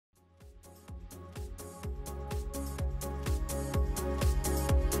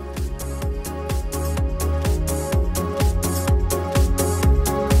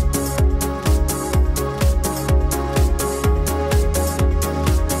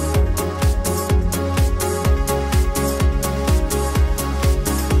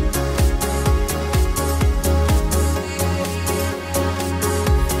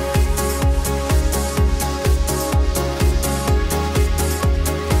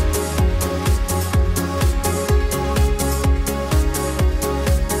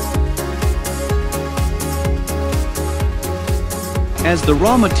As the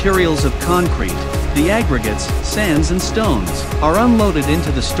raw materials of concrete, the aggregates, sands and stones, are unloaded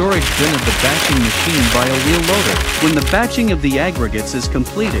into the storage bin of the batching machine by a wheel loader. When the batching of the aggregates is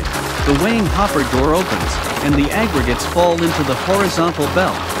completed, the weighing hopper door opens, and the aggregates fall into the horizontal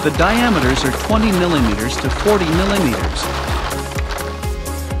belt. The diameters are 20 millimeters to 40 millimeters.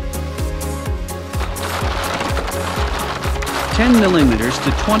 (10 millimeters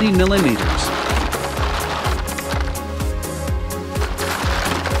to 20 millimeters).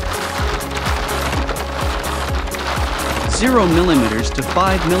 0 millimeters to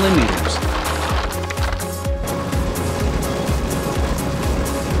 5 millimeters.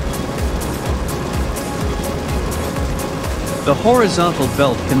 The horizontal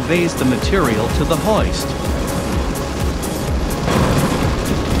belt conveys the material to the hoist.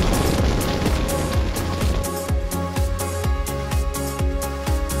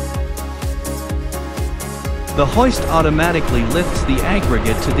 The hoist automatically lifts the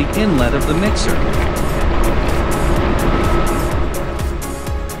aggregate to the inlet of the mixer.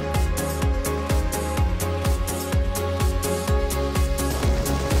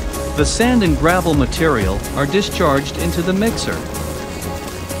 The sand and gravel material are discharged into the mixer.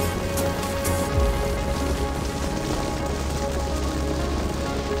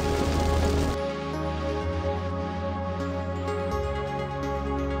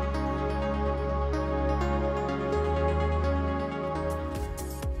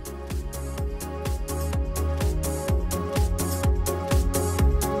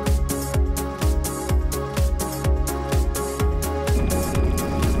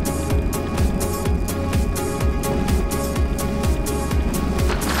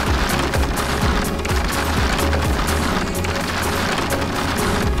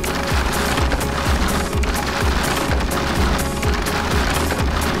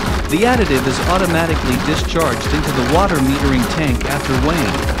 The additive is automatically discharged into the water metering tank after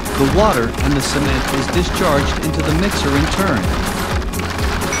weighing. The water and the cement is discharged into the mixer in turn.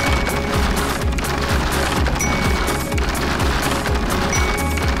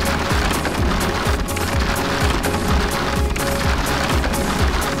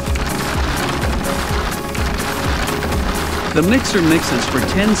 The mixer mixes for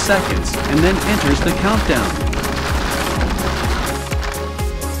 10 seconds and then enters the countdown.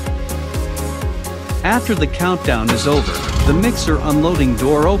 After the countdown is over, the mixer unloading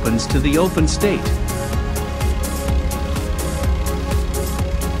door opens to the open state.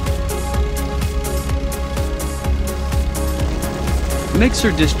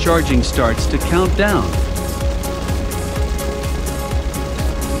 Mixer discharging starts to count down.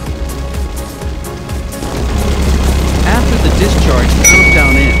 After the discharge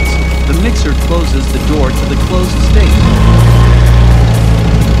countdown ends, the mixer closes the door to the closed state.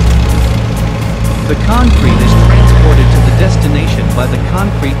 The concrete is transported to the destination by the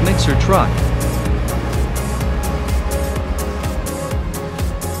concrete mixer truck.